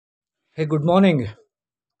Hey, good morning.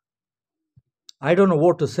 I don't know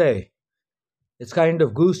what to say. It's kind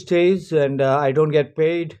of goose chase, and I don't get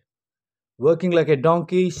paid. Working like a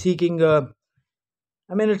donkey, seeking.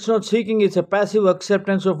 It's not seeking, it's a passive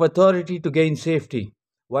acceptance of authority to gain safety.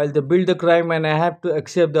 While they build the crime, and I have to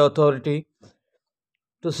accept the authority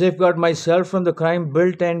to safeguard myself from the crime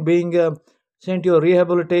built and being sent to a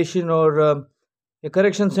rehabilitation or a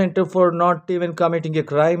correction center for not even committing a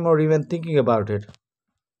crime or even thinking about it.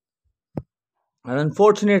 And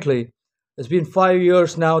unfortunately, it's been 5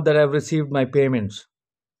 years now that I've received my payments.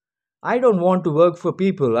 I don't want to work for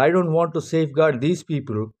people. I don't want to safeguard these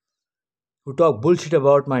people who talk bullshit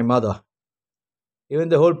about my mother. Even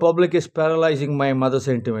the whole public is paralyzing my mother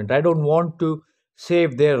sentiment. I don't want to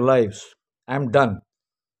save their lives. I'm done.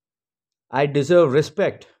 I deserve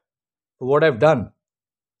respect for what I've done.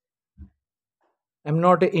 I'm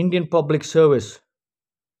not an Indian public service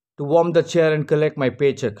to warm the chair and collect my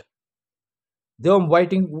paycheck. Though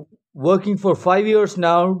I'm working for 5 years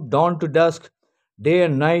now, dawn to dusk, day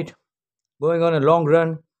and night, going on a long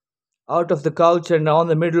run, out of the couch and on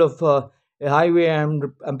the middle of a highway.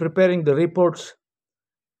 I'm preparing the reports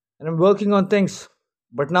and I'm working on things.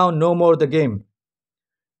 But now, no more the game.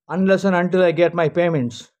 Unless and until I get my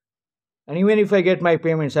payments. And even if I get my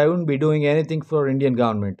payments, I wouldn't be doing anything for Indian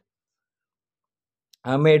government.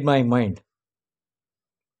 I made my mind.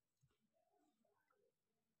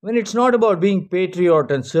 When it's not about being patriot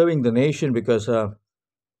and serving the nation because the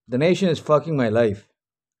nation is fucking my life.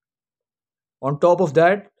 On top of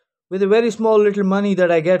that, with a very small little money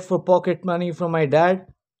that I get for pocket money from my dad,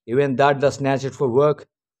 even that does snatch it for work.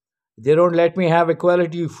 They don't let me have a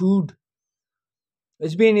quality food.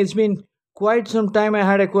 It's been quite some time I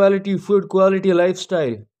had a quality food, quality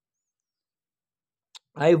lifestyle.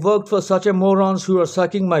 I worked for such a morons who are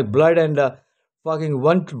sucking my blood and fucking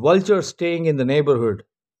vultures staying in the neighborhood.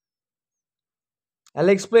 I'll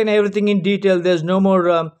explain everything in detail. There's no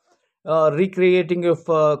more recreating of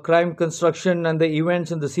crime construction and the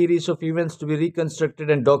events and the series of events to be reconstructed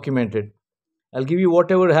and documented. I'll give you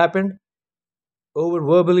whatever happened over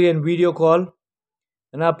verbally and video call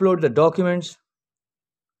and upload the documents.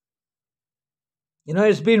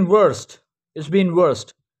 It's been worst. It's been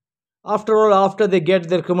worst. After all, after they get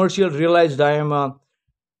their commercial, realized I am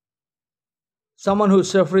someone who's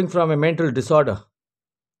suffering from a mental disorder,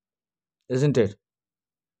 isn't it?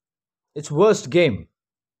 It's worst game.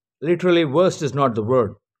 Literally, worst is not the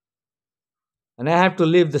word. And I have to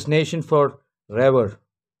leave this nation forever.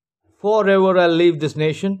 Forever, I'll leave this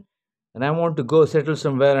nation, and I want to go settle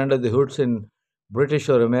somewhere under the hoods in British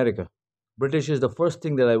or America. British is the first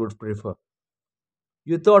thing that I would prefer.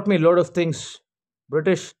 You taught me a lot of things,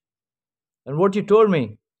 British, and what you told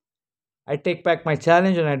me, I take back my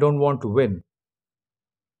challenge and I don't want to win.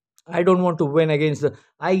 I don't want to win against the.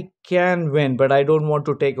 I can win, but I don't want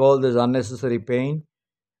to take all this unnecessary pain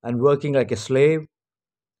and working like a slave,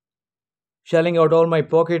 shelling out all my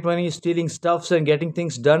pocket money, stealing stuffs, and getting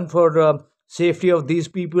things done for safety of these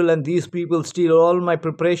people, and these people steal all my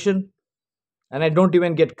preparation, and I don't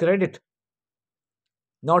even get credit,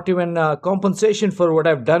 not even compensation for what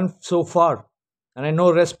I've done so far, and I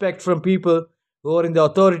know respect from people who are in the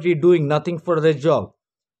authority doing nothing for their job.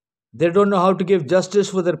 They don't know how to give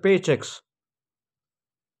justice for their paychecks.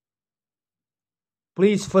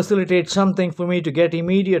 Please facilitate something for me to get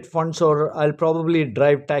immediate funds, or I'll probably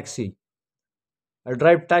drive taxi. I'll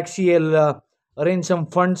drive taxi. I'll arrange some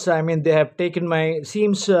funds. I mean, they have taken my.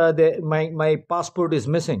 Seems my passport is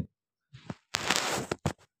missing.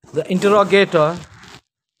 The interrogator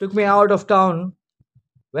took me out of town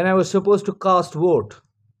when I was supposed to cast vote.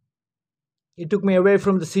 He took me away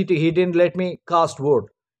from the city. He didn't let me cast vote.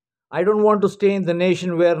 I don't want to stay in the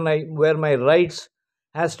nation where my rights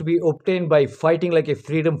has to be obtained by fighting like a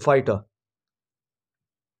freedom fighter.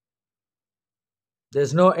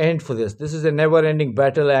 There's no end for this. This is a never-ending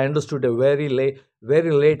battle. I understood a very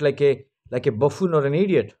late, like a buffoon or an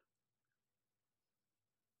idiot.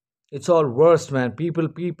 It's all worst, man. People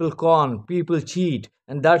con, people cheat,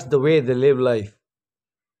 and that's the way they live life.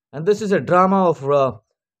 And this is a drama of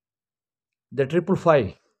the triple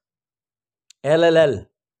five, LLL,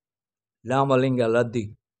 Lamalinga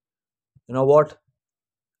Laddi. You know what?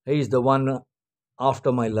 He is the one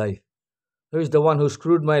after my life. He is the one who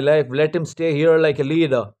screwed my life. Let him stay here like a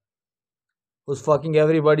leader who's fucking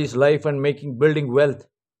everybody's life and building wealth,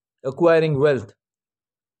 acquiring wealth,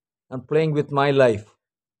 and playing with my life.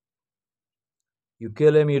 You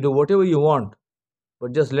kill him, you do whatever you want,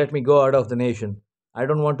 but just let me go out of the nation. I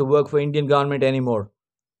don't want to work for Indian government anymore.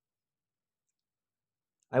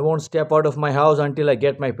 I won't step out of my house until I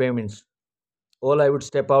get my payments. All I would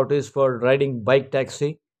step out is for riding bike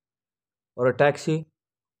taxi or a taxi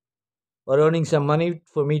or earning some money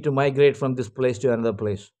for me to migrate from this place to another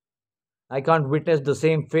place. I can't witness the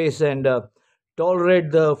same face and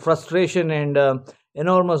tolerate the frustration and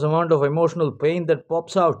enormous amount of emotional pain that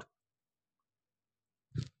pops out.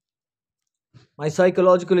 My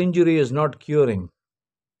psychological injury is not curing,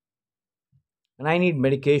 and I need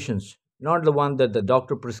medications, not the one that the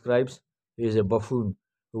doctor prescribes. He is a buffoon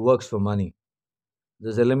who works for money.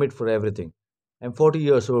 There's a limit for everything. I'm 40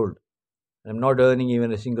 years old, and I'm not earning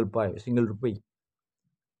even a single rupee.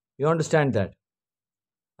 You understand that?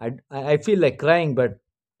 I feel like crying, but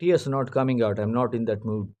tears are not coming out. I'm not in that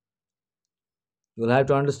mood. You'll have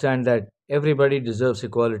to understand that everybody deserves a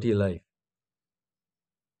quality life.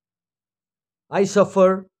 I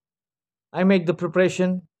suffer, I make the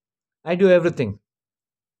preparation, I do everything.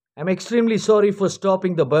 I'm extremely sorry for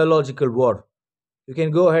stopping the biological war. You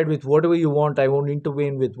can go ahead with whatever you want. I won't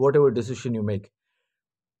intervene with whatever decision you make.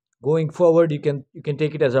 Going forward, you can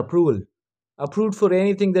take it as approval. Approved for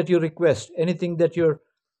anything that you request, anything that you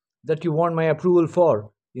want my approval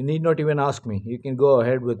for. You need not even ask me. You can go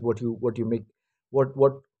ahead with what you make,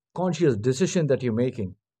 what conscious decision that you're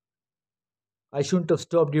making. I shouldn't have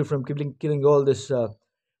stopped you from killing all this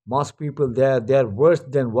mass people. They're worse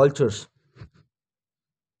than vultures.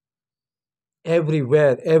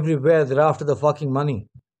 Everywhere they're after the fucking money.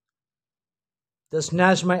 They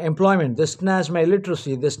snatch my employment, they snatch my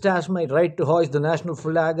literacy, they snatch my right to hoist the national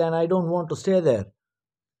flag, and I don't want to stay there.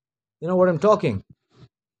 You know what I'm talking?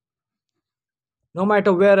 No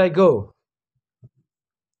matter where I go,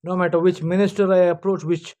 no matter which minister I approach,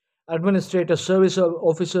 which administrator service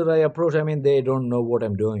officer I approach, I mean, they don't know what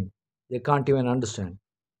I'm doing. They can't even understand.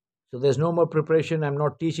 So there's no more preparation. I'm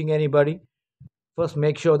not teaching anybody. First,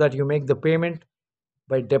 make sure that you make the payment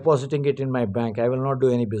by depositing it in my bank. I will not do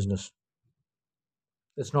any business.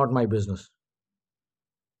 It's not my business.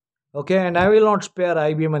 Okay, and I will not spare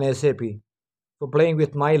IBM and SAP for playing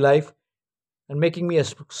with my life and making me a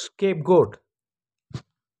scapegoat.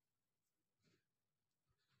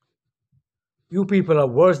 You people are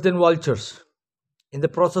worse than vultures. In the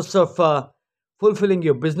process of fulfilling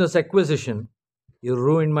your business acquisition, you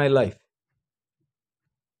ruined my life.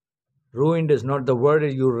 Ruined is not the word,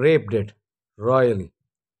 you raped it royally.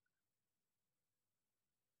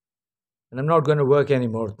 And I'm not going to work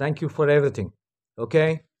anymore. Thank you for everything.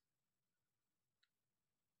 Okay?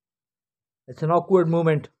 It's an awkward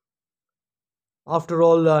moment. After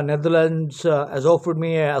all, Netherlands has offered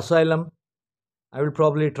me asylum. I will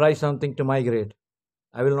probably try something to migrate.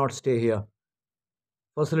 I will not stay here.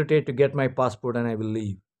 Facilitate to get my passport and I will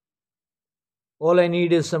leave. All I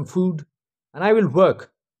need is some food and I will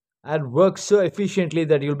work. I'll work so efficiently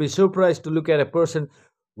that you'll be surprised to look at a person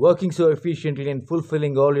working so efficiently and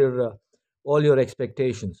fulfilling all your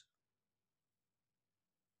expectations.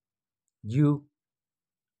 You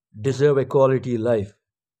deserve a quality life.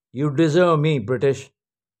 You deserve me, British.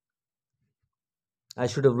 I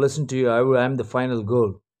should have listened to you. I'm the final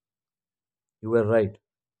goal. You were right.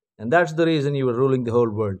 And that's the reason you were ruling the whole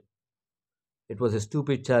world. It was a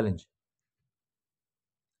stupid challenge.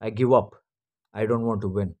 I give up. I don't want to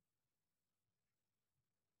win.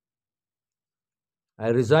 I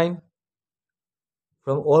resign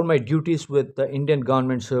from all my duties with the Indian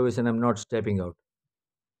government service and I'm not stepping out.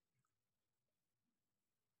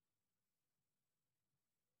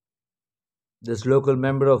 This local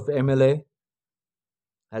member of MLA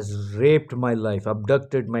has raped my life,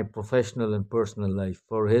 abducted my professional and personal life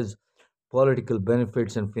for his political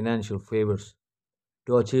benefits and financial favors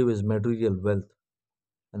to achieve his material wealth.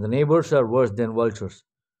 And the neighbors are worse than vultures.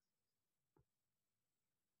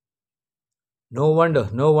 No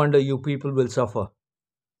wonder you people will suffer.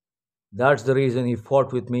 That's the reason he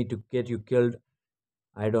fought with me to get you killed.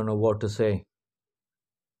 I don't know what to say.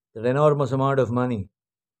 That enormous amount of money.